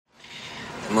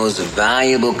most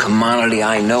valuable commodity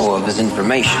I know of is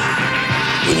information.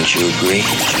 Wouldn't you agree?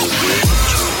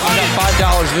 I got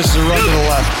 $5. This is a run to the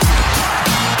left.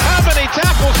 How many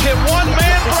tackles can one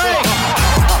man break?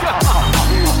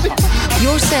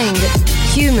 You're saying that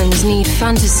humans need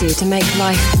fantasy to make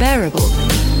life bearable?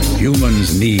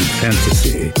 Humans need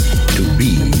fantasy to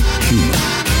be human.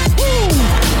 Woo!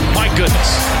 My goodness,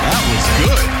 that was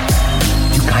good.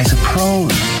 You guys are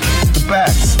pros. The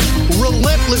best.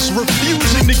 Relentless,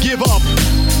 refusing to give up.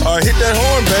 All right, hit that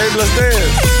horn, babe. Let's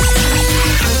dance.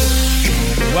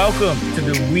 Welcome to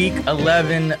the Week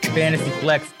 11 Fantasy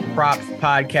Flex Props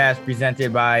Podcast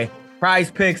presented by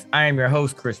Prize Picks. I am your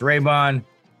host, Chris Raybon,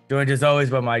 joined as always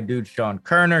by my dude, Sean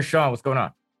Kerner. Sean, what's going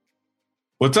on?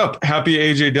 What's up? Happy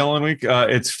AJ Dillon week.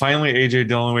 It's finally AJ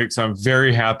Dillon week, so I'm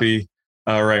very happy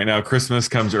right now. Christmas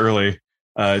comes early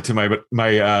to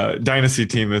my dynasty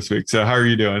team this week. So how are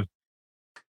you doing?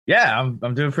 Yeah,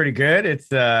 I'm doing pretty good. It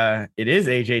is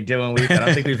AJ Dillon week. I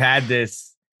don't think we've had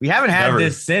this. We haven't had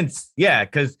this since,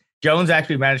 because Jones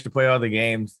actually managed to play all the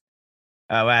games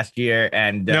last year,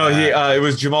 and no, it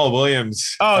was Jamal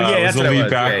Williams. Oh yeah, that's was the what lead it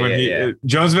was. back when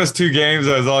Jones missed 2 games.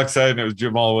 I was all excited, and it was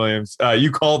Jamal Williams.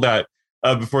 You called that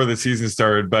before the season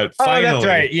started, but finally, that's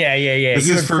right. Yeah. This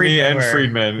is for me and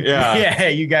Friedman. Yeah, yeah,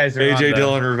 you guys are AJ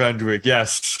Dillon revenge week.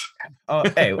 Yes. Oh,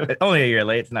 hey, only a year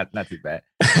late. It's not too bad.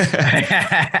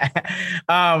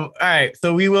 All right.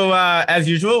 So we will, as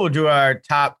usual, we'll do our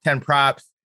top 10 props.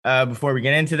 Before we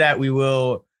get into that, we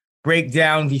will break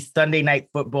down the Sunday Night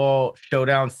Football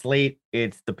showdown slate.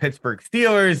 It's the Pittsburgh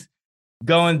Steelers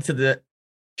going to the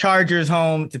Chargers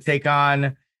home to take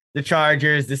on the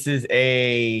Chargers. This is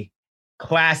a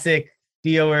classic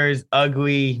Steelers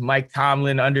ugly Mike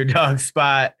Tomlin underdog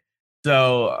spot.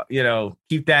 So,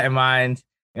 keep that in mind.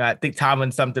 I think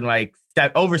Tomlin's something like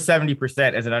over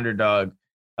 70% as an underdog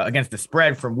against the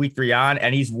spread from week 3 on,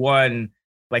 and he's won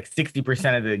like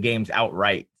 60% of the games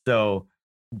outright. So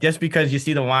just because you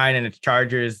see the line and it's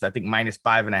Chargers, I think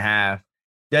 -5.5,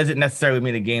 doesn't necessarily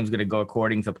mean the game's going to go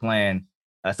according to plan.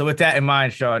 So with that in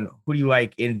mind, Sean, who do you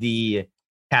like in the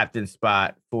captain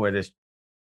spot for this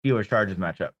Steelers-Chargers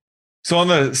matchup? So on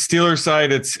the Steelers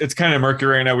side, it's kind of murky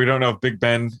right now. We don't know if Big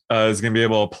Ben is going to be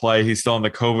able to play. He's still on the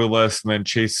COVID list. And then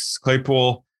Chase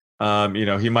Claypool,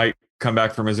 he might come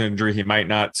back from his injury. He might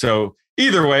not. So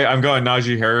either way, I'm going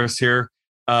Najee Harris here.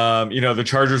 The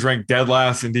Chargers ranked dead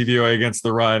last in DVOA against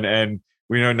the run, and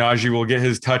we know Najee will get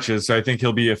his touches. So I think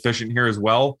he'll be efficient here as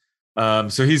well.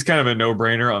 So he's kind of a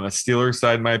no-brainer on the Steelers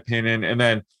side, in my opinion. And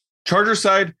then Chargers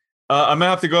side, I'm going to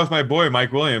have to go with my boy,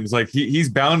 Mike Williams. Like he's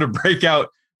bound to break out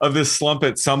of this slump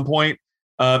at some point.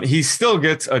 He still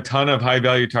gets a ton of high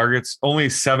value targets. Only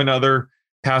 7 other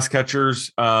pass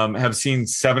catchers have seen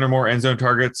 7 or more end zone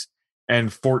targets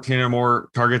and 14 or more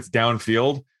targets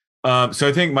downfield. So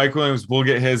I think Mike Williams will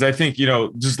get his. I think,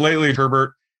 just lately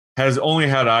Herbert has only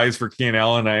had eyes for Keenan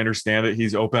Allen. I understand that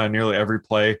he's open on nearly every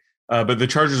play, but the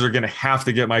Chargers are going to have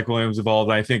to get Mike Williams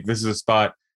involved. And I think this is a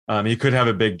spot he could have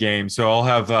a big game. So I'll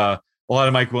have a lot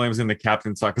of Mike Williams in the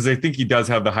captain slot because I think he does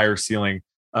have the higher ceiling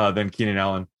than Keenan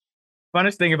Allen.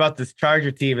 Funnest thing about this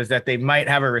Charger team is that they might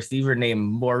have a receiver named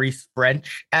Maurice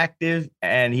French active,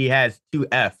 and he has 2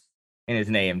 F's in his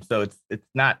name. So it's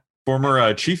not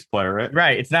former Chiefs player, right?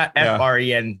 Right. It's not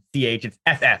FRENCH. It's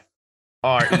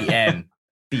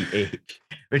FFRENCH,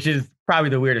 which is probably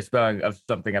the weirdest spelling of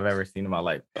something I've ever seen in my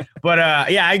life. But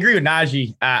I agree with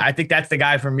Najee. I think that's the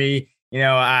guy for me.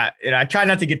 I try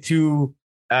not to get too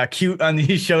cute on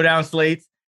these showdown slates.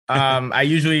 I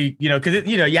usually, because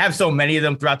you have so many of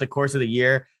them throughout the course of the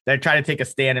year that I try to take a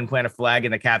stand and plant a flag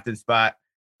in the captain spot.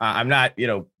 I'm not,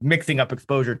 mixing up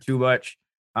exposure too much.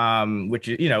 Which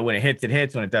when it hits, it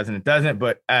hits. When it doesn't, it doesn't.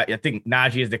 But I think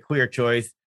Najee is the clear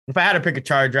choice. If I had to pick a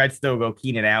Charger, I'd still go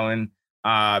Keenan Allen,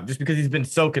 just because he's been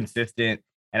so consistent,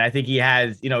 and I think he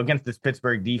has, against this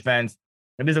Pittsburgh defense,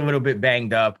 it is a little bit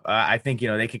banged up. I think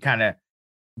they could kind of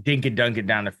dink it, dunk it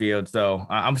down the field. So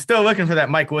I'm still looking for that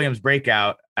Mike Williams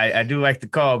breakout. I do like the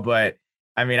call, but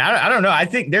I mean, I don't know. I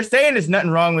think they're saying there's nothing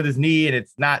wrong with his knee and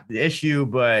it's not the issue,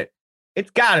 but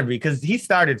it's got to be because he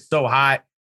started so hot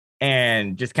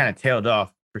and just kind of tailed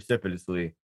off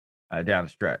precipitously down the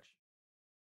stretch.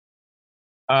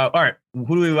 All right,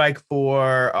 who do we like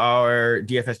for our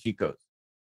DFS cheat codes?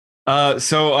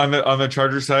 So on the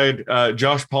Charger side,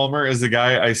 Josh Palmer is the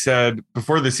guy I said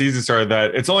before the season started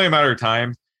that it's only a matter of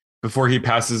time before he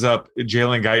passes up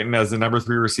Jalen Guyton as the number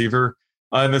 3 receiver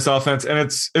in this offense. And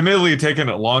it's admittedly taken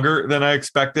it longer than I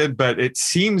expected, but it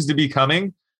seems to be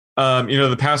coming.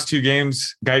 The past 2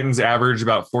 games, Guyton's averaged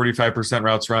about 45%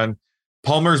 routes run.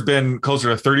 Palmer's been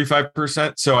closer to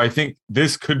 35%. So I think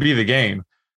this could be the game.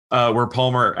 where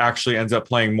Palmer actually ends up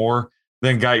playing more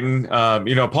than Guyton.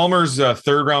 Palmer's a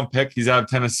 3rd round pick. He's out of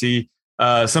Tennessee.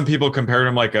 Some people compared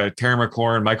him like a Terry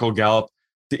McLaurin, Michael Gallup.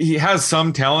 He has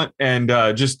some talent, and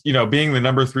being the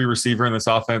number 3 receiver in this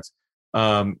offense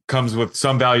comes with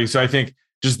some value. So I think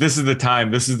just this is the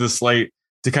time, this is the slate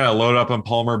to kind of load up on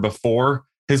Palmer before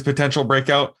his potential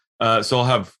breakout. So I'll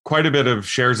have quite a bit of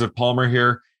shares of Palmer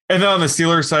here. And then on the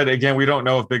Steelers side, again, we don't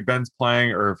know if Big Ben's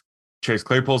playing or if Chase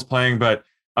Claypool's playing, but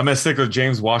I'm going to stick with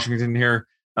James Washington here.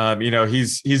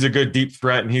 He's a good deep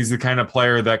threat, and he's the kind of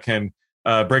player that can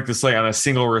break the slate on a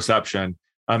single reception.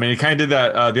 And he kind of did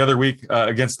that the other week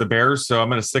against the Bears. So I'm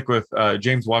going to stick with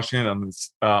James Washington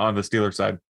on the Steelers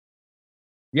side.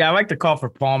 Yeah, I like the call for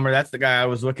Palmer. That's the guy I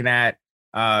was looking at.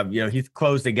 He's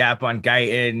closed the gap on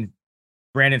Guyton.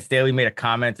 Brandon Staley made a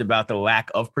comment about the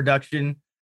lack of production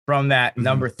from that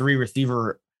number 3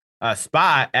 receiver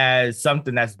spot as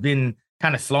something that's been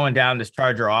kind of slowing down this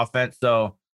Charger offense.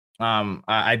 So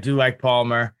I do like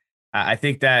Palmer. I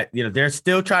think that, they're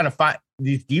still trying to find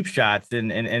these deep shots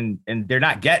and they're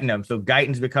not getting them. So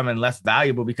Guyton's becoming less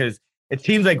valuable because it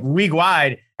seems like league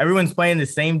wide, everyone's playing the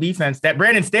same defense that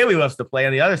Brandon Staley loves to play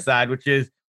on the other side, which is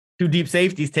 2 deep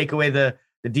safeties, take away the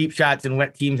deep shots and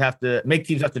make teams have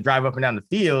to drive up and down the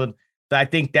field. So I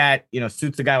think that,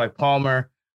 suits a guy like Palmer,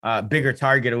 bigger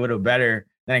target a little better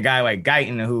than a guy like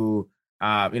Guyton who,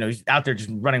 he's out there just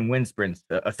running wind sprints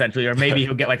essentially, or maybe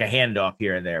he'll get like a handoff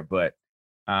here and there. But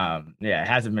it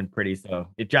hasn't been pretty. So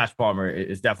Josh Palmer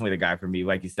is definitely the guy for me.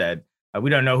 Like you said, we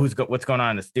don't know what's going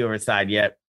on the Steelers side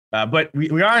yet, but we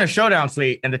are on a showdown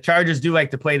slate, and the Chargers do like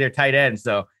to play their tight end.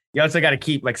 So you also got to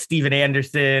keep like Steven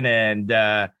Anderson and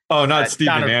not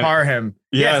Steven Parham.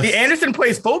 Yes. Yeah, Anderson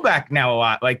plays fullback now a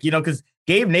lot, because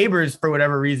Gabe Neighbors, for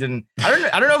whatever reason,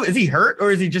 I don't know, is he hurt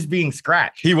or is he just being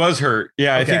scratched? He was hurt.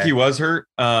 Yeah, okay. I think he was hurt.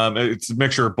 It's a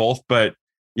mixture of both, but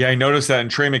yeah, I noticed that. And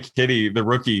Trey McKitty, the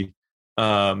rookie,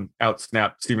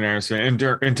 outsnapped Steven Anderson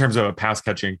in terms of a pass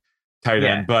catching tight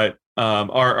end. But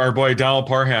our boy Donald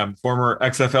Parham, former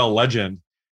XFL legend.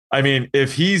 I mean,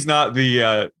 if he's not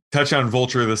the touchdown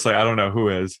vulture of this slate, I don't know who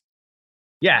is.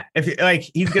 Yeah, if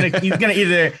he's gonna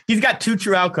either he's got 2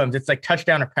 true outcomes. It's like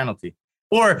touchdown or penalty,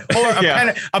 or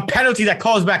a penalty that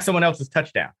calls back someone else's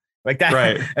touchdown. Like that.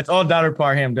 Right. That's all Donald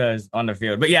Parham does on the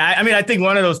field. But yeah, I mean, I think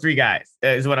one of those 3 guys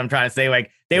is what I'm trying to say.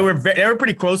 Like they were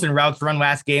pretty close in routes run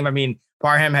last game. I mean,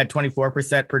 Parham had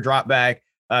 24% per drop back,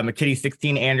 McKitty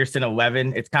 16, Anderson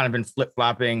 11. It's kind of been flip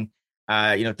flopping,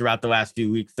 throughout the last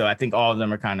few weeks. So I think all of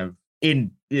them are kind of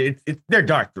they're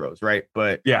dark throws, right?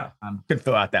 But yeah, could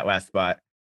fill out that last spot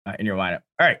in your lineup.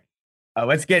 All right,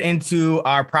 let's get into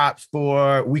our props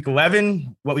for week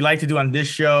 11. What we like to do on this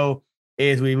show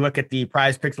is we look at the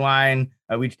Prize Picks line.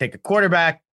 We each take a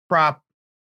quarterback prop,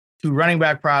 2 running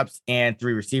back props, and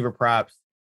 3 receiver props.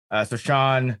 So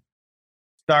Sean,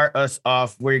 start us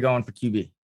off. Where are you going for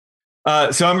QB?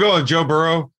 So I'm going with Joe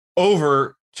Burrow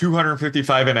over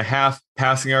 255.5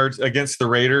 passing yards against the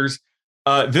Raiders.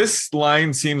 This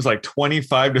line seems like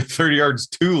 25 to 30 yards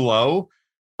too low.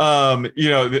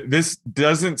 This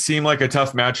doesn't seem like a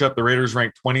tough matchup. The Raiders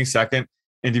ranked 22nd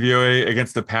in DVOA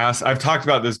against the pass. I've talked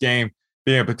about this game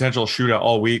being a potential shootout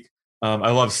all week. I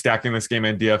love stacking this game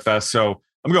in DFS. So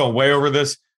I'm going way over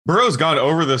this. Burrow's gone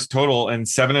over this total in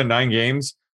 7 and 9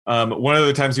 games. One of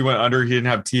the times he went under, he didn't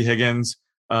have T. Higgins.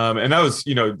 And that was,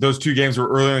 those 2 games were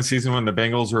early in the season when the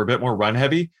Bengals were a bit more run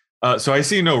heavy. So I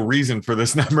see no reason for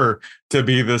this number to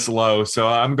be this low. So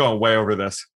I'm going way over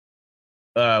this.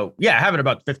 Having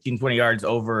about 15, 20 yards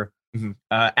over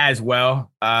as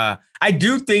well. I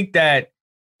do think that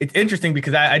it's interesting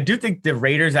because I do think the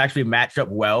Raiders actually match up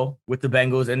well with the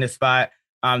Bengals in this spot.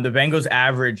 The Bengals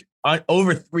average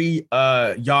over 3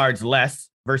 yards less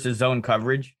versus zone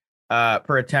coverage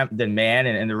per attempt than man.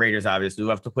 And the Raiders obviously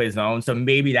love to play zone. So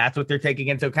maybe that's what they're taking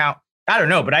into account. I don't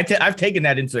know, but I've taken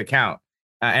that into account.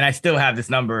 And I still have this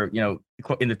number, in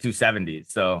the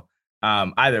 270s. So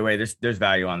either way, there's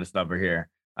value on this number here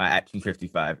at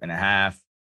 255.5.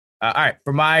 All right,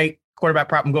 for my quarterback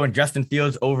prop, I'm going Justin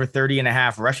Fields over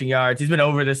 30.5 rushing yards. He's been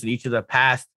over this in each of the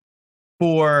past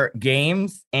 4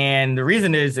 games. And the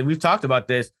reason is, and we've talked about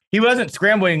this, he wasn't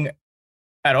scrambling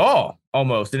at all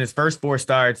almost in his first 4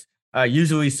 starts.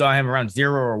 Usually saw him around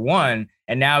 0 or 1.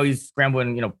 And now he's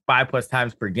scrambling, 5+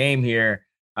 times per game here.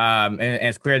 And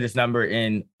has cleared this number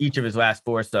in each of his last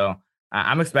 4. So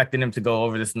I'm expecting him to go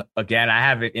over this again. I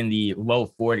have it in the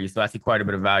low 40s, so I see quite a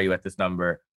bit of value at this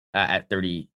number at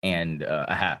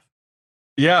 30.5.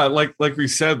 Yeah, like we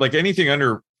said, like anything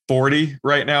under 40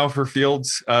 right now for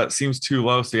Fields seems too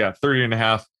low. So yeah,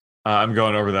 30.5. I'm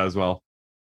going over that as well.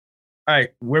 All right,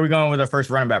 where are we going with our first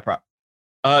running back prop?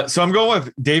 So I'm going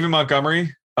with David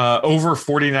Montgomery, over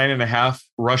 49.5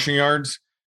 rushing yards.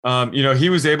 He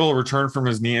was able to return from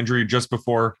his knee injury just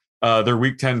before their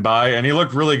week 10 bye, and he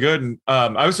looked really good. And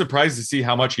I was surprised to see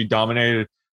how much he dominated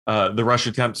the rush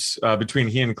attempts between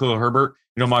he and Khalil Herbert.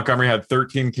 Montgomery had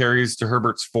 13 carries to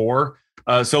Herbert's 4.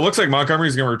 So it looks like Montgomery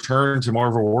is going to return to more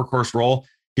of a workhorse role.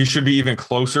 He should be even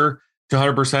closer to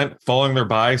 100% following their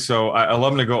bye. So I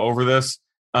love him to go over this.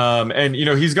 And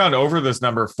he's gone over this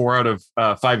number 4 out of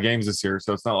 5 games this year.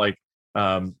 So it's not like,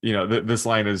 this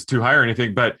line is too high or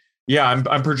anything, but yeah,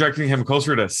 I'm projecting him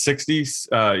closer to 60,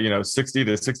 60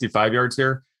 to 65 yards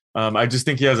here. I just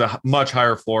think he has a much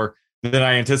higher floor than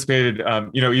I anticipated.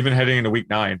 Even heading into week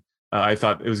 9, I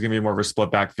thought it was going to be more of a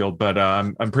split backfield, but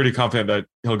I'm pretty confident that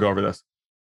he'll go over this.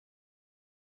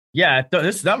 Yeah,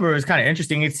 this number is kind of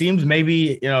interesting. It seems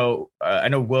maybe, I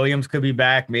know Williams could be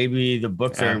back. Maybe the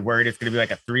books are worried it's going to be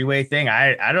like a 3-way thing.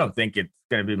 I don't think it's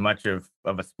going to be much of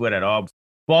a split at all.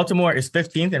 Baltimore is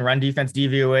 15th in run defense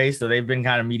DVOA, so they've been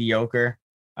kind of mediocre.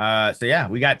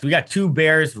 We got 2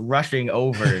 Bears rushing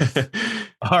overs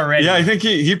already. Yeah, I think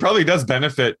he probably does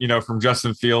benefit, from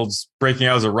Justin Fields breaking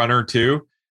out as a runner too.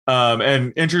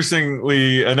 And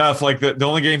interestingly enough, like the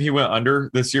only game he went under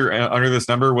this year, under this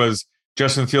number, was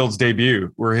Justin Fields'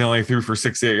 debut, where he only threw for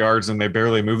 68 yards and they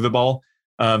barely moved the ball.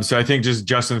 So I think just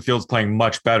Justin Fields playing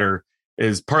much better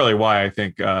is partly why I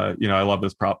think, I love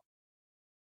this prop.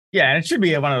 Yeah, and it should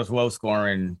be one of those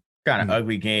low-scoring, kind of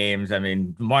ugly games. I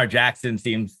mean, Lamar Jackson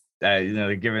seems,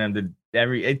 they're giving him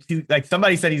like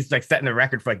somebody said he's like setting the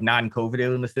record for like non-COVID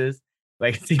illnesses.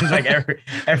 Like it seems like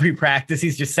every practice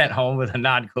he's just sent home with a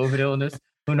non-COVID illness.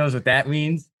 Who knows what that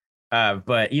means?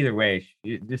 But either way,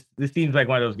 this seems like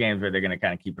one of those games where they're going to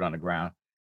kind of keep it on the ground.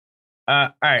 All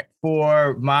right,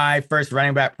 for my first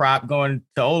running back prop, going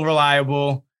to old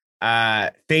reliable.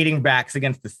 Fading backs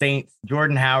against the Saints.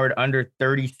 Jordan Howard under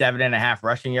 37.5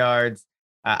 rushing yards.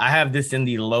 I have this in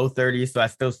the low 30s, so I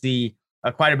still see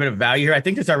quite a bit of value here. I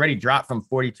think this already dropped from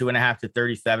 42.5 to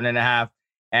 37.5.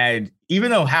 And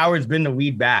even though Howard's been the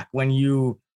lead back, when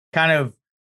you kind of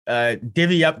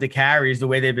divvy up the carries the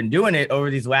way they've been doing it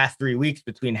over these last 3 weeks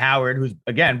between Howard, who's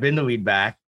again been the lead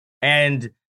back,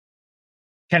 and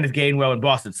Kenneth Gainwell and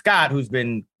Boston Scott, who's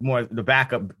been more the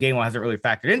backup. Gainwell hasn't really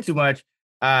factored in too much.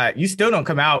 You still don't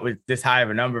come out with this high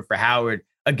of a number for Howard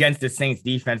against the Saints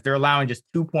defense. They're allowing just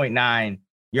 2.9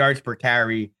 yards per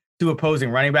carry to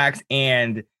opposing running backs,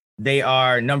 and they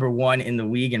are number 1 in the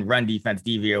league in run defense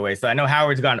DVOA. So I know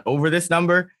Howard's gone over this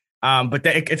number, but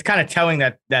it's kind of telling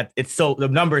that the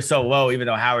number is so low, even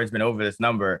though Howard's been over this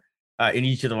number in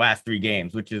each of the last 3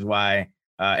 games, which is why,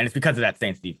 and it's because of that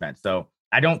Saints defense. So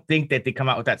I don't think that they come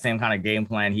out with that same kind of game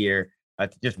plan here. To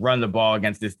just run the ball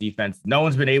against this defense. No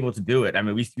one's been able to do it. I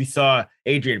mean, we saw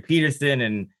Adrian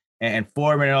Peterson and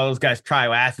Foreman and all those guys try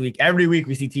last week. Every week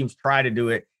we see teams try to do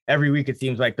it. Every week it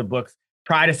seems like the books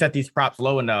try to set these props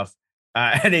low enough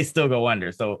and they still go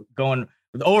under. So going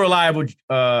with old reliable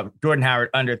Jordan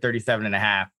Howard under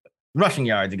 37.5 rushing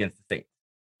yards against the Saints.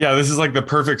 Yeah, this is like the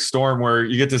perfect storm where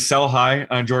you get to sell high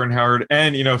on Jordan Howard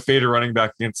and, fade a running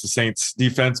back against the Saints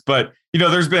defense. But,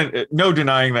 there's been no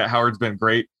denying that Howard's been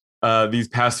great these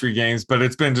past 3 games, but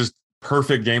it's been just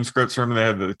perfect game scripts for him. They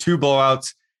have the 2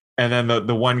 blowouts and then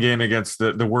the 1 game against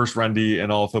the worst run D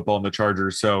in all of football in the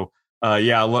Chargers. So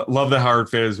love the Howard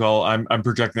fit as well. I'm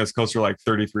projecting this closer to like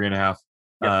 33.5.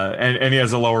 And he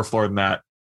has a lower floor than that.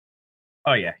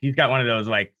 Oh yeah. He's got one of those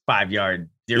like 5-yard,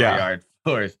 0-yard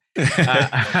floors. All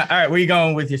right. Where are you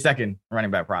going with your second running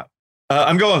back prop?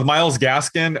 I'm going with Myles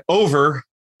Gaskin over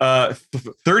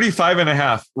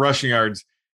 35.5 rushing yards.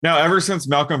 Now, ever since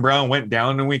Malcolm Brown went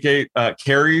down in week 8,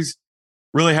 carries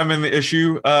really haven't been the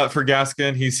issue for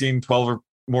Gaskin. He's seen 12 or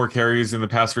more carries in the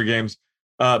past 3 games,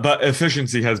 but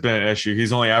efficiency has been an issue.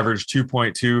 He's only averaged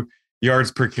 2.2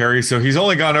 yards per carry. So he's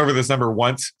only gone over this number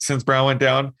once since Brown went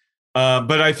down.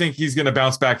 But I think he's going to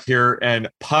bounce back here and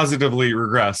positively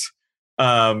regress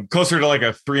closer to like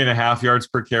a 3.5 yards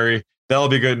per carry. That'll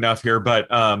be good enough here. But,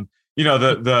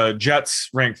 the Jets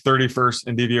ranked 31st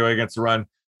in DVOA against the run.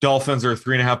 Dolphins are a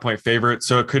 3.5-point favorite,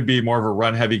 so it could be more of a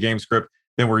run-heavy game script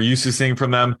than we're used to seeing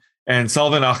from them. And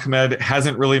Salvin Ahmed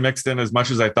hasn't really mixed in as much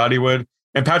as I thought he would.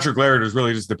 And Patrick Laird is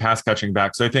really just the pass-catching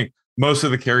back. So I think most of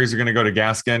the carries are going to go to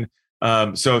Gaskin.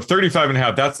 So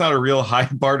 35.5, that's not a real high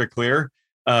bar to clear.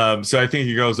 So I think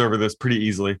he goes over this pretty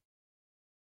easily.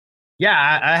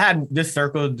 Yeah, I had this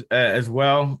circled as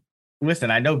well. Listen,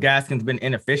 I know Gaskin's been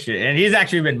inefficient, and he's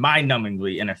actually been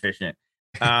mind-numbingly inefficient.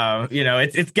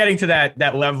 It's getting to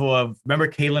that level of, remember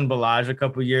Kalen Ballage a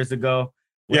couple years ago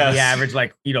when he averaged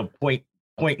like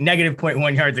negative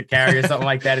 0.1 yards a carry or something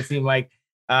like that, it seemed like.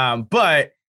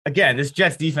 But again, this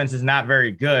Jets defense is not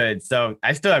very good. So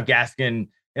I still have Gaskin,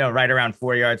 right around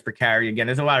 4 yards per carry. Again,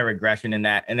 there's a lot of regression in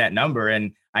that number,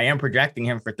 and I am projecting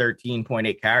him for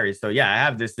 13.8 carries. So yeah, I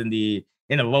have this in the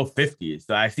low 50s.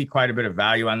 So I see quite a bit of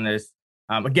value on this.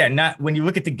 Again, not when you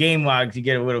look at the game logs, you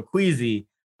get a little queasy,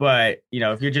 but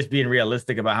if you're just being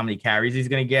realistic about how many carries he's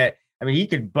going to get, I mean, he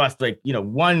could bust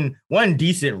one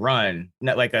decent run,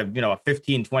 not like a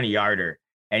 15, 20 yarder,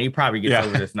 and he probably gets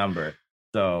over this number.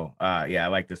 So I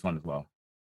like this one as well.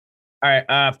 All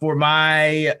right, for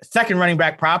my second running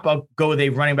back prop, I'll go with a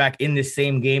running back in this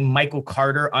same game, Michael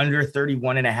Carter, under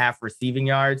 31.5 receiving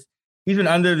yards. He's been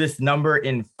under this number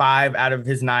in 5 out of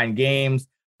his 9 games,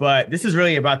 but this is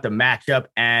really about the matchup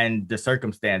and the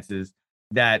circumstances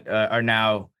that are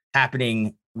now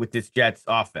happening with this Jets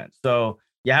offense. So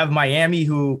you have Miami,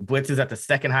 who blitzes at the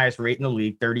second highest rate in the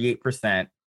league, 38%.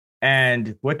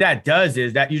 And what that does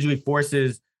is that usually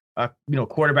forces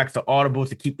quarterbacks to audible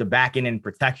to keep the back end in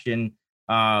protection,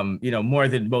 more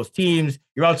than most teams.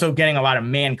 You're also getting a lot of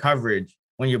man coverage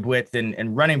when you blitz,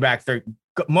 and running backs are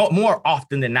more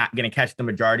often than not going to catch the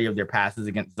majority of their passes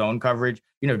against zone coverage,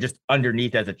 just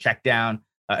underneath as a check down.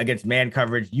 Against man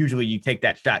coverage, usually you take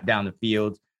that shot down the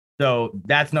field. So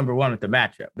that's number one with the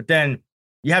matchup. But then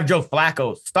you have Joe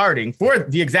Flacco starting for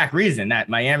the exact reason that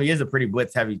Miami is a pretty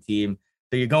blitz heavy team.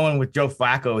 So you're going with Joe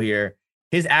Flacco here.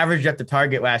 His average at the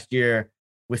target last year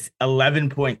was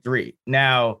 11.3.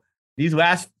 Now, these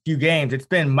last few games, it's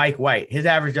been Mike White. His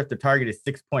average at the target is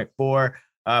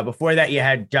 6.4. Before that, you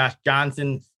had Josh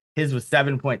Johnson. His was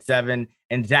 7.7,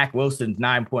 and Zach Wilson's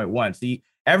 9.1. See,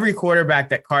 every quarterback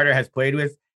that Carter has played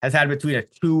with has had between a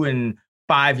 2 and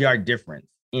 5 yard difference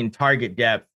in target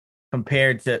depth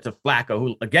compared to Flacco,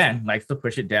 who, again, likes to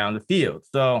push it down the field.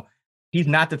 So he's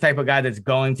not the type of guy that's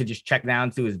going to just check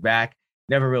down to his back.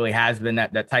 Never really has been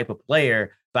that type of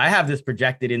player. So I have this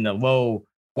projected in the low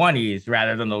 20s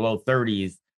rather than the low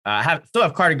 30s. Still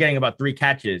have Carter getting about 3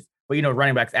 catches, but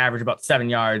running backs average about 7,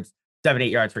 8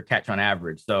 yards per catch on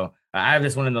average. So I have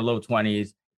this one in the low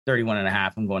 20s,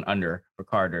 31.5. I'm going under for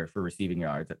Carter for receiving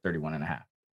yards at 31.5.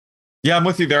 Yeah, I'm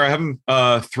with you there. I have him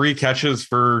 3 catches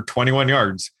for 21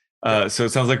 yards. So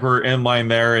it sounds like we're in line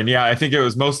there. And yeah, I think it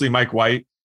was mostly Mike White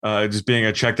just being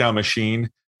a check down machine.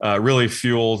 Really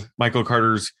fueled Michael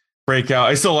Carter's breakout.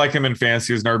 I still like him in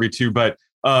fantasy as an RB2, but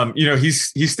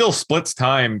he still splits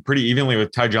time pretty evenly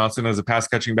with Ty Johnson as a pass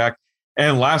catching back.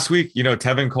 And last week,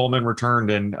 Tevin Coleman returned,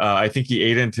 and I think he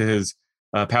ate into his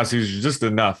pass usage just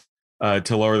enough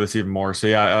to lower this even more. So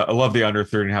yeah, I love the under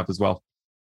 30.5 as well.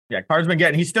 Yeah,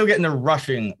 Carter's he's still getting the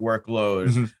rushing workload.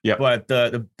 Mm-hmm. Yeah, but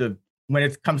the when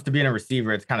it comes to being a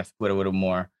receiver, it's kind of split up a little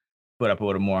more. All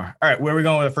right, where are we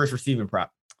going with the first receiving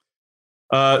prop?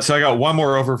 So I got one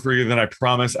more over for you, then I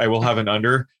promise I will have an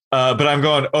under. But I'm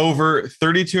going over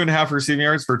 32.5 receiving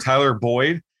yards for Tyler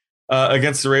Boyd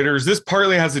against the Raiders. This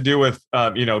partly has to do with,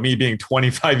 me being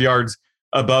 25 yards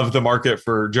above the market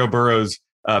for Joe Burrow's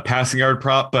passing yard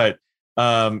prop. But,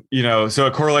 so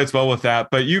it correlates well with that.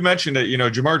 But you mentioned it,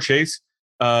 Jamar Chase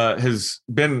has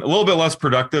been a little bit less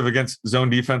productive against zone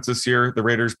defense this year. The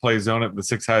Raiders play zone at the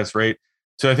 6th highest rate.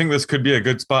 So I think this could be a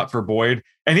good spot for Boyd.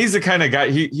 And he's the kind of guy,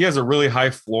 he has a really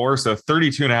high floor. So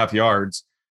 32.5 yards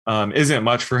isn't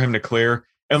much for him to clear.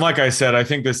 And like I said, I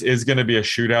think this is going to be a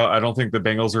shootout. I don't think the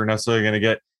Bengals are necessarily going to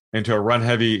get into a run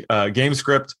heavy game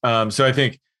script. So I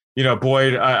think,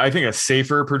 Boyd, I think a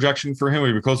safer projection for him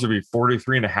would be closer to be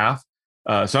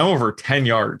 43.5. So I'm over 10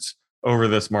 yards over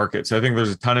this market. So I think there's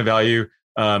a ton of value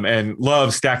and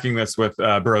love stacking this with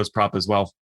Burrow's prop as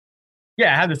well.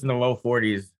 Yeah, I have this in the low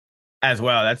 40s. As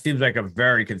well. That seems like a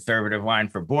very conservative line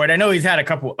for Boyd. I know he's had a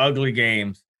couple ugly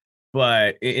games,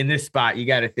 but in this spot, you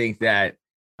got to think that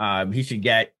he should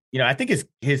get, I think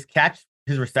his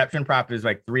reception prop is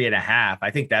like 3.5.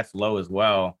 I think that's low as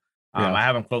well. I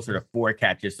have him closer to 4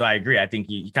 catches. So I agree. I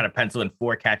think you kind of pencil in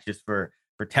 4 catches for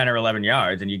 10 or 11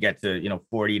 yards and you get to,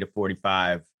 40 to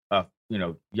 45,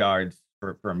 yards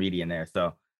for a median there.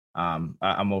 So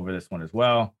I'm over this one as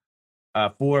well.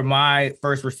 For my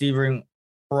first receiving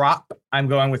prop, I'm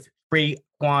going with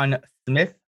Tre'Quan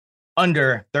Smith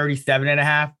under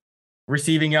 37.5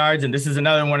 receiving yards. And this is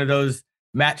another one of those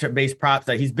matchup based props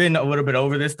that he's been a little bit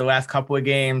over this the last couple of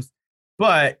games.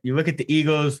 But you look at the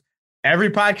Eagles, every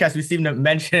podcast we seem to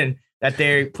mention that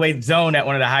they played zone at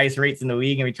one of the highest rates in the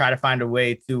league. And we try to find a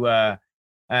way to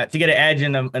get an edge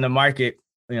in the market,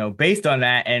 based on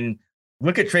that. And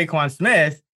look at Tre'Quan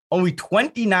Smith, only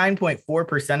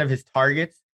 29.4% of his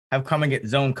targets have come and get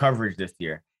zone coverage this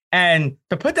year. And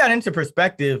to put that into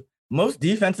perspective, most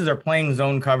defenses are playing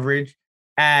zone coverage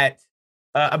at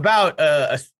about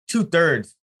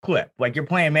 2/3 clip. Like you're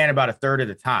playing man about a third of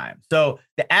the time. So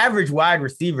the average wide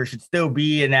receiver should still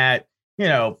be in that,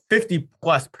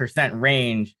 50+%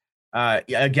 range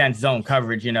against zone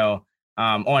coverage, on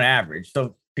average.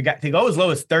 So to go as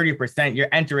low as 30%, you're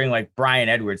entering like Brian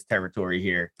Edwards territory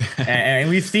here. and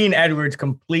we've seen Edwards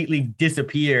completely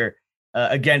disappear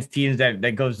against teams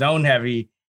that go zone heavy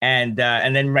and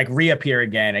then like reappear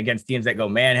again against teams that go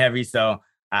man heavy. So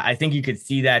I think you could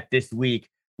see that this week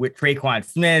with Tre'Quan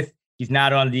Smith. He's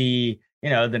not on the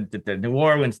New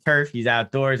Orleans turf. He's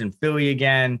outdoors in Philly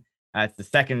again. It's the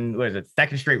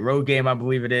second straight road game, I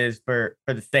believe it is for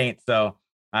the Saints. So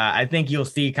I think you'll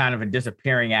see kind of a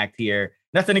disappearing act here.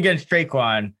 Nothing against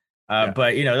Tre'Quan,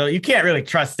 but you can't really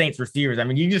trust Saints receivers. I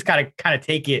mean, you just gotta kind of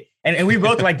take it. And we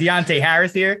both like Deontay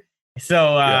Harris here.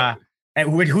 So and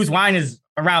whose line is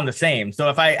around the same. So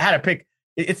if I had to pick,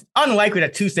 it's unlikely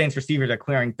that two Saints receivers are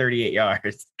clearing 38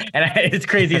 yards. And it's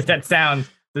crazy as that sounds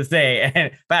to say.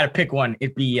 And if I had to pick one,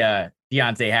 it'd be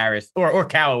Deontay Harris or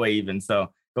Callaway even.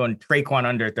 So going Tre'Quan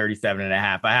under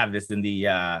 37.5. I have this in the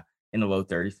low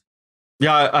 30s.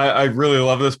 Yeah, I really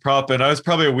love this prop, and I was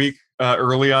probably a week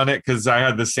early on it because I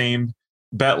had the same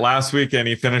bet last week, and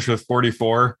he finished with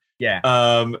 44. Yeah.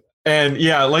 And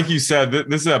yeah, like you said,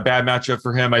 this is a bad matchup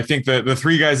for him. I think that the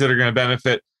three guys that are going to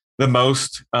benefit the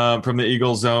most from the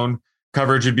Eagles zone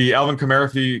coverage would be Alvin Kamara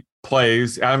if he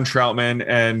plays, Adam Troutman,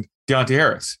 and Deontay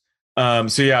Harris.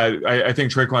 So yeah, I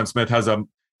think Tre'Quan Smith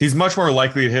he's much more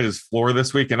likely to hit his floor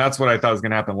this week, and that's what I thought was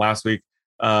going to happen last week.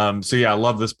 So yeah, I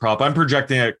love this prop. I'm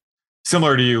projecting it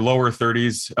similar to you, lower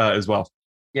 30s as well.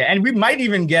 Yeah, and we might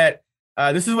even get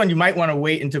this is when you might want to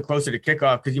wait until closer to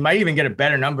kickoff because you might even get a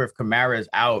better number if Kamara is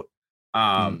out.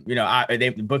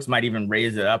 The books might even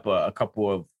raise it up a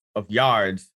couple of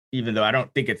yards, even though I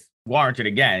don't think it's warranted.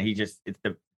 Again,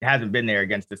 it hasn't been there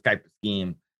against this type of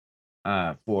scheme.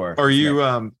 Are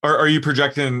you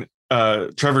projecting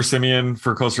Trevor Siemian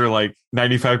for closer to like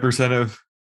 95% of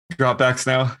dropbacks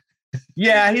now?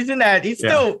 Yeah, he's in that. He's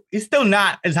still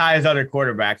not as high as other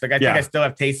quarterbacks. Like I think I still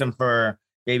have Taysom for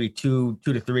maybe 2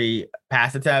 to 3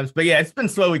 pass attempts. But yeah, it's been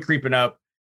slowly creeping up.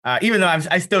 Even though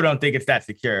I still don't think it's that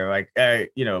secure. Like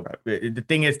the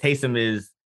thing is, Taysom is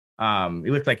he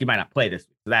looks like he might not play this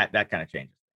week. So that kind of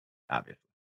changes, obviously.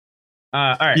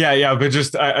 All right. Yeah, but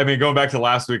just I mean, going back to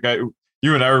last week,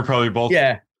 you and I were probably both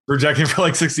projecting for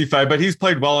like 65, but he's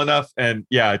played well enough, and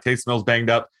yeah, Taysom's banged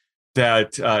up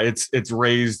that it's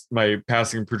raised my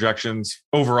passing projections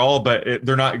overall, but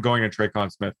they're not going to Tre'Quan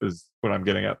Smith is what I'm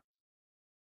getting at.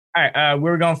 All right,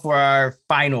 we're going for our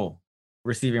final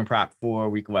receiving prop for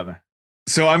week 11.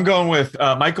 So I'm going with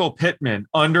Michael Pittman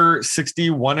under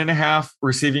 61.5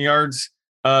 receiving yards.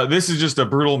 This is just a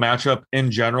brutal matchup in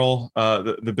general.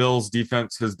 The Bills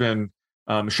defense has been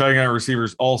shutting out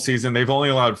receivers all season. They've only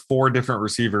allowed 4 different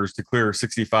receivers to clear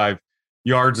 65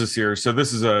 yards this year. So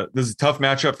this is a tough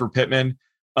matchup for Pittman.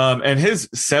 And his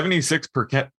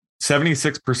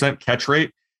 76% catch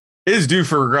rate is due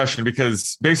for regression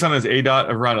because based on his ADOT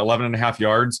of around 11.5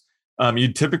 yards,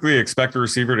 you'd typically expect a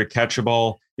receiver to catch a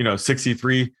ball,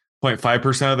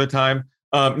 63.5% of the time.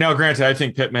 Now, granted, I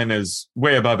think Pittman is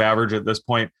way above average at this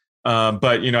point,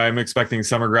 but I'm expecting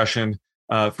some regression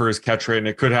for his catch rate, and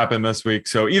it could happen this week.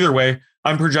 So either way,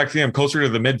 I'm projecting him closer to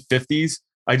the mid 50s.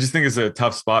 I just think it's a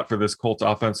tough spot for this Colts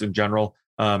offense in general,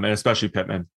 and especially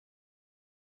Pittman.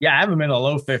 Yeah, I have him in the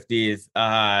low 50s.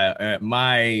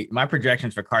 My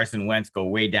projections for Carson Wentz go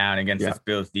way down against this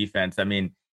Bills defense. I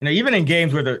mean, even in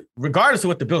games where regardless of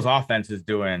what the Bills offense is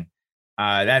doing,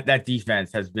 that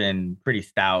defense has been pretty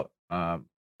stout.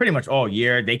 Pretty much all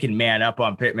year. They can man up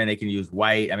on Pittman. They can use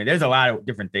White. I mean, there's a lot of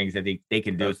different things that they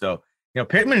can do. So,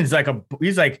 Pittman is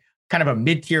he's kind of a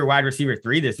mid-tier wide receiver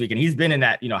 3 this week. And he's been in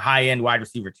that, high-end wide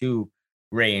receiver 2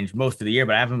 range most of the year,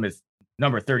 but I have him as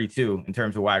number 32 in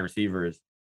terms of wide receivers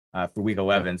for week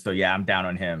 11. So yeah, I'm down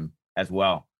on him as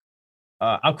well.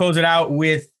 I'll close it out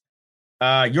with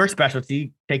your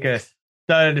specialty. Take a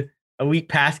stud elite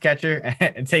pass catcher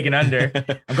and take an under.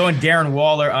 I'm going Darren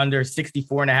Waller under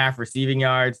 64.5 receiving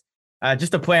yards.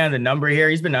 Just to play on the number here,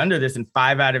 he's been under this in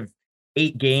 5 out of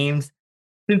 8 games.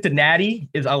 Cincinnati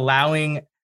is allowing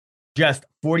just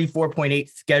 44.8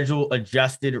 schedule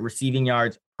adjusted receiving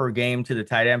yards per game to the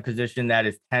tight end position. That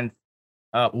is 10th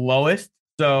lowest.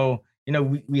 So,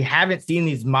 we haven't seen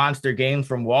these monster games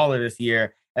from Waller this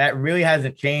year. That really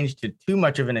hasn't changed to too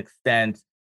much of an extent.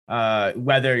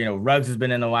 Whether, Ruggs has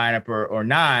been in the lineup or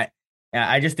not.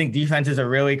 I just think defenses are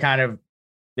really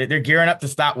they're gearing up to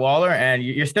stop Waller, and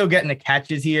you're still getting the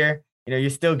catches here. You're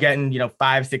still getting,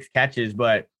 5-6 catches,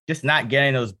 but just not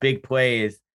getting those big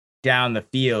plays down the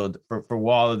field for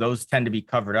Waller. Those tend to be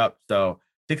covered up. So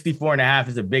 64.5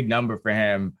 is a big number for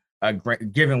him,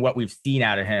 given what we've seen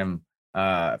out of him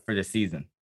for this season.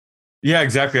 Yeah,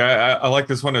 exactly. I like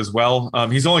this one as well.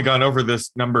 He's only gone over this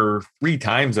number 3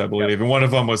 times, I believe, and one of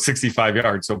them was 65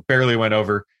 yards, so barely went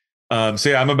over. So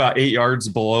yeah, I'm about 8 yards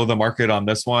below the market on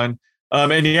this one.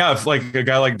 And yeah, if like a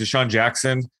guy like Deshaun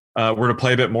Jackson were to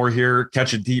play a bit more here,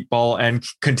 catch a deep ball, and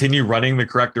continue running the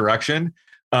correct direction,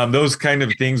 those kind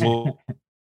of things will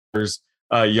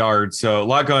yards. So a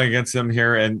lot going against him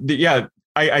here. And yeah,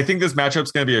 I think this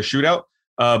matchup's going to be a shootout.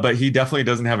 But he definitely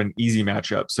doesn't have an easy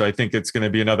matchup. So I think it's going to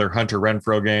be another Hunter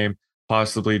Renfrow game,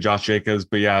 possibly Josh Jacobs.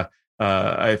 But yeah,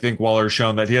 I think Waller's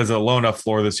shown that he has a low enough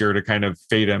floor this year to kind of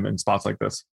fade him in spots like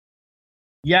this.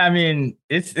 Yeah, I mean,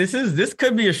 this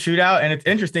could be a shootout. And it's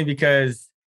interesting because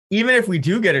even if we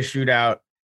do get a shootout,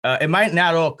 it might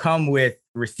not all come with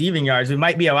receiving yards. It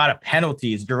might be a lot of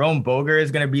penalties. Jerome Boger is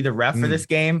going to be the ref for this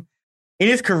game. In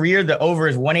his career, the over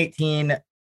is 118,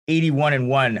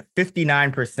 81-1,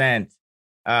 59%.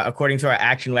 According to our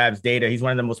Action Labs data, he's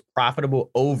one of the most profitable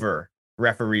over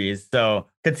referees. So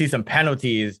could see some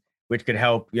penalties, which could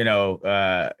help,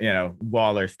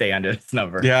 Waller stay under this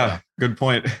number. Yeah, good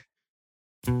point.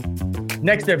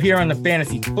 Next up here on the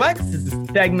Fantasy Flex is a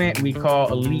segment we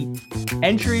call Elite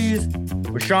Entries,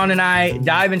 where Sean and I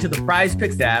dive into the Prize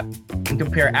Picks app and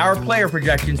compare our player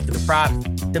projections to the props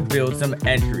to build some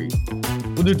entries.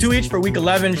 We'll do 2 each for week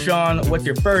 11. Sean, what's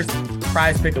your first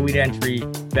Prize Pick Elite Entry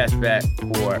best bet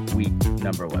for week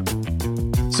number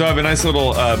 11? So I have a nice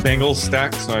little Bengals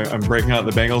stack. So I'm breaking out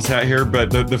the Bengals hat here.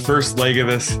 But the first leg of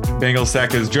this Bengals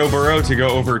stack is Joe Burrow to go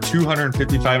over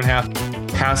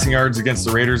 255.5 passing yards against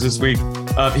the Raiders this week.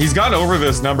 He's gone over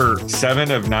this number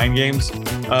 7 of 9 games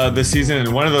this season.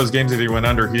 And one of those games that he went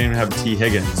under, he didn't have T.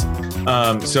 Higgins.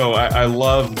 So I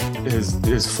love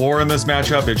his floor in this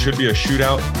matchup. It should be a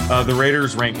shootout. The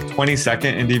Raiders rank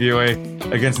 22nd in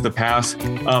DVOA against the pass.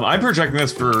 I'm projecting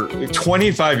this for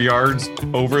 25 yards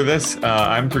over this.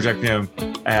 I'm projecting him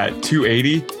at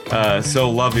 280. So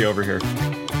love the over here.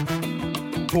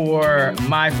 For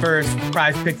my first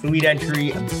Prize Picks Elite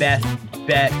Entry best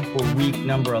bet for week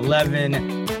number 11,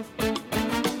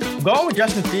 I'm going with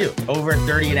Justin Fields over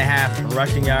 30.5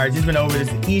 rushing yards. He's been over this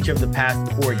in each of the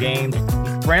past 4 games.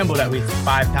 He's scrambled at least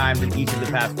 5 times in each of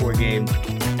the past 4 games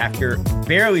after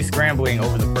barely scrambling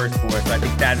over the first 4. So I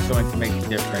think that is going to make the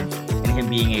difference in him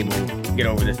being able to get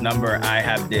over this number. I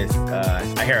have this,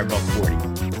 I hear above 40.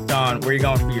 Sean, where are you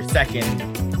going for your second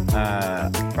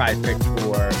Prize Pick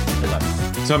for 11?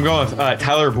 So I'm going with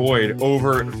Tyler Boyd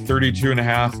over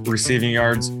 32.5 receiving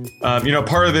yards.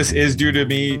 Part of this is due to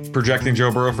me projecting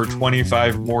Joe Burrow for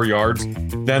 25 more yards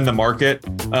than the market.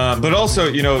 But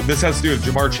also, this has to do with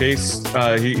Jamar Chase.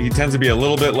 He tends to be a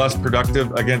little bit less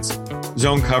productive against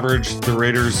zone coverage. The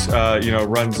Raiders,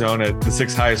 run zone at the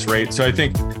 6th highest rate. So I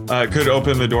think it could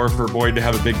open the door for Boyd to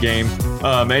have a big game.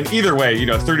 And either way,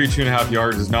 32.5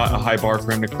 yards is not a high bar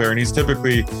for him to clear. And he's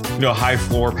typically, a high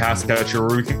floor pass catcher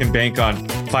where we can bank on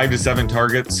 5 to 7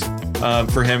 targets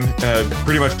for him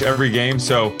pretty much every game.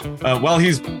 So while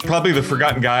he's probably the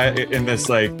forgotten guy in this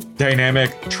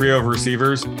dynamic trio of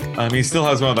receivers, he still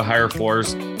has one of the higher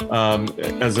floors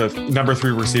as a number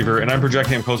 3 receiver. And I'm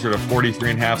projecting him closer to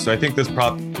 43.5. So I think this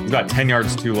prop is about 10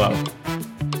 yards too low.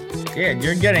 Yeah,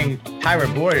 you're getting Tyler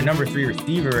Boyd, a number 3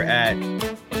 receiver, at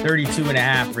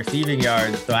 32.5 receiving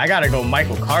yards. So I got to go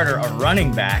Michael Carter, a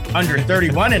running back, under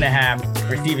 31.5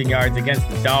 receiving yards against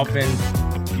the Dolphins.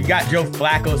 You got Joe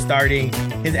Flacco starting.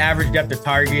 His average depth of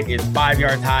target is 5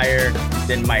 yards higher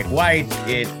than Mike White.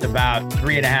 It's about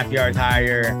 3.5 yards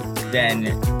higher than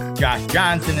Josh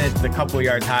Johnson. It's a couple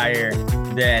yards higher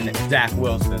than Zach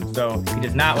Wilson. So he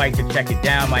does not like to check it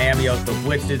down. Miami also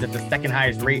blitzes at the 2nd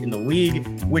highest rate in the league,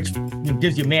 which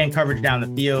gives you man coverage down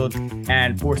the field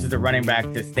and forces the running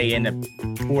back to stay in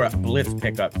for a blitz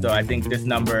pickup. So I think this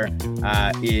number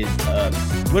is a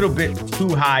little bit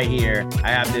too high here.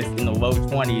 I have this in the low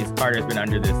 20s. Carter's been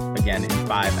under this again in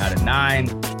 5 out of 9.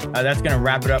 That's going to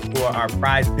wrap it up for our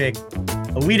Prize Pick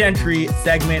Elite Entry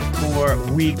segment for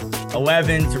week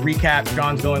 11. To recap,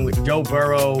 Sean's going with Joe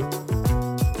Burrow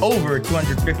over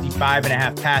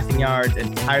 255.5 passing yards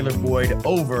and Tyler Boyd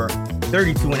over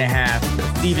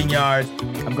 32.5 receiving yards.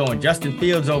 I'm going Justin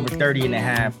Fields over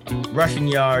 30.5 rushing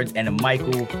yards and a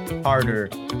Michael Carter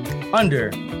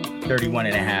under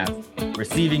 31.5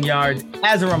 receiving yards.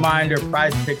 As a reminder,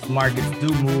 Prize Picks markets do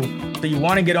move, so you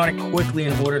want to get on it quickly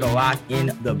in order to lock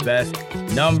in the best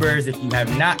numbers. If you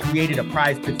have not created a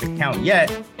Prize Picks account yet,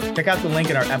 check out the link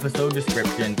in our episode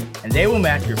description, and they will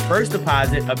match your first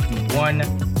deposit up to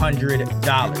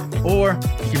 $100. Or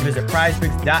you can visit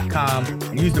prizepicks.com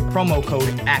and use the promo code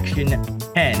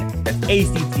ACTION10. That's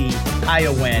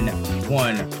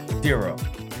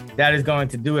ACTION10. That is going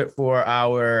to do it for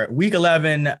our Week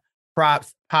 11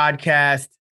 Props podcast.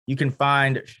 You can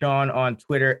find Sean on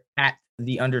Twitter at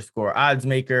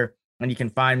 @the_oddsmaker, and you can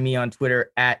find me on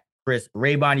Twitter at Chris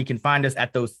Raybon. You can find us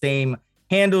at those same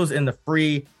handles in the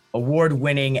free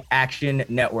award-winning Action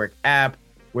Network app,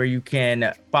 where you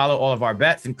can follow all of our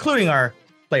bets, including our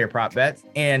player prop bets,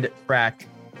 and track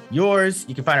yours.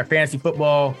 You can find our fantasy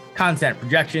football content,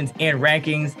 projections, and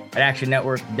rankings at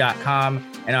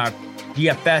actionnetwork.com, and our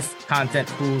DFS content,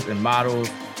 tools, and models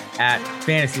at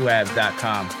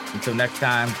fantasylabs.com. Until next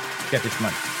time, get this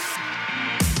money.